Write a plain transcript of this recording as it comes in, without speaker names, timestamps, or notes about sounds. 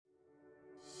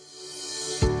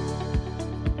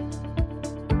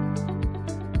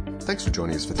Thanks for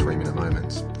joining us for 3 Minute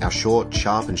Moments, our short,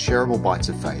 sharp and shareable bites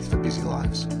of faith for busy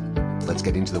lives. Let's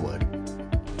get into the Word.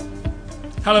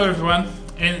 Hello everyone,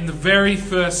 and in the very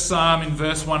first Psalm in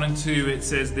verse 1 and 2 it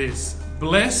says this: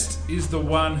 "Blessed is the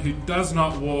one who does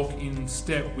not walk in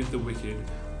step with the wicked,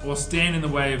 or stand in the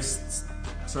way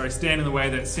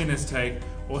that sinners take,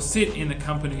 or sit in the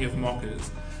company of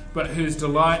mockers, but whose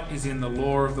delight is in the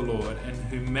law of the Lord, and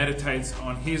who meditates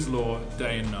on his law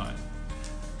day and night."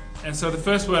 And so the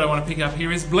first word I want to pick up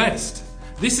here is blessed.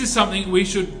 This is something we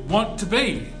should want to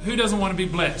be. Who doesn't want to be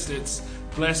blessed?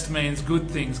 Blessed means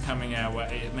good things coming our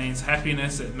way. It means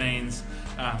happiness. It means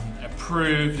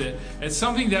approved. It's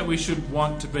something that we should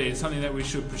want to be. It's something that we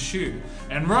should pursue.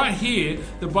 And right here,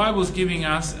 the Bible's giving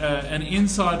us an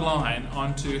inside line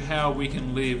onto how we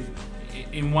can live,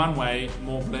 in one way,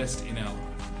 more blessed in our life.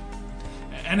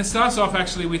 And it starts off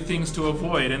actually with things to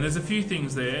avoid. And there's a few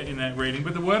things there in that reading.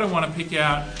 But the word I want to pick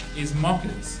out is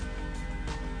mockers.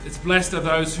 It's blessed are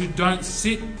those who don't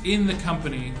sit in the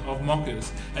company of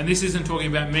mockers. And this isn't talking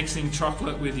about mixing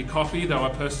chocolate with your coffee, though I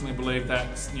personally believe that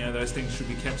those things should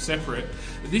be kept separate.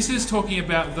 This is talking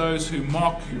about those who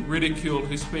mock, who ridicule,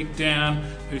 who speak down,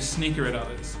 who snicker at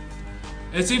others.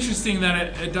 It's interesting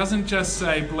that it doesn't just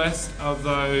say blessed are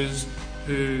those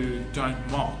who don't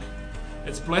mock.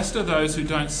 It's blessed are those who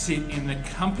don't sit in the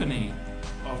company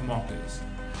of mockers.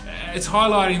 It's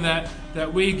highlighting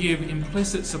that we give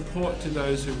implicit support to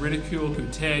those who ridicule, who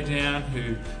tear down,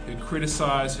 who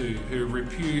criticise, who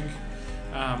rebuke.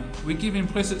 We give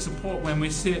implicit support when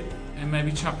we sit and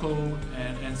maybe chuckle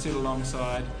and sit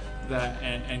alongside that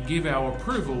and give our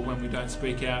approval when we don't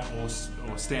speak out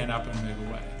or stand up and move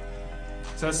away.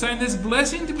 So it's saying there's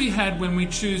blessing to be had when we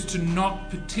choose to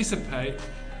not participate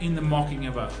in the mocking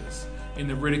of others, in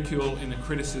the ridicule, in the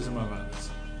criticism of others,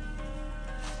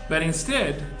 but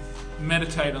instead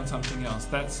meditate on something else.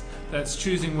 That's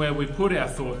choosing where we put our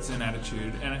thoughts and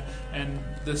attitude. And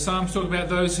the Psalms talk about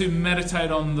those who meditate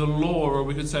on the law, or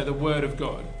we could say the Word of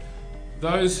God.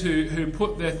 Those who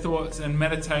put their thoughts and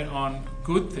meditate on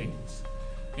good things,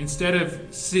 instead of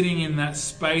sitting in that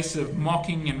space of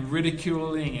mocking and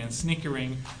ridiculing and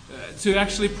snickering, to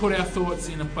actually put our thoughts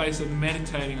in a place of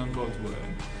meditating on God's Word,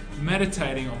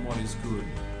 meditating on what is good.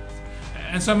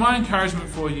 And so my encouragement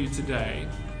for you today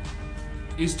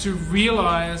is to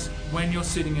realise when you're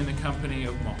sitting in the company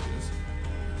of mockers,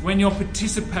 when you're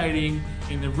participating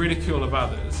in the ridicule of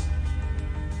others,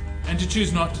 and to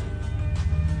choose not to.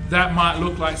 That might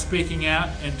look like speaking out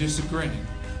and disagreeing.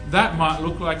 That might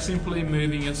look like simply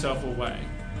moving yourself away,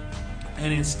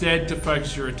 and instead to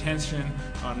focus your attention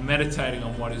on meditating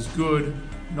on what is good,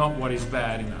 not what is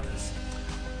bad in others.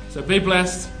 So be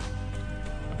blessed.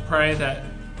 I pray that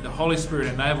the Holy Spirit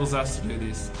enables us to do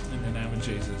this in the name of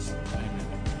Jesus. Amen.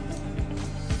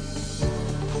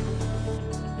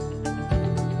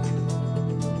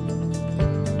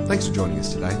 Thanks for joining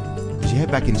us today. As you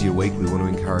head back into your week, we want to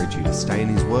encourage you to stay in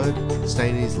His Word, stay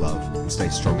in His love, and stay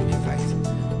strong in your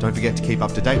faith. Don't forget to keep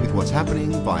up to date with what's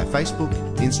happening via Facebook,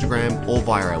 Instagram, or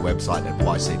via our website at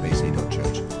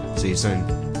ycbc.church. See you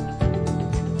soon.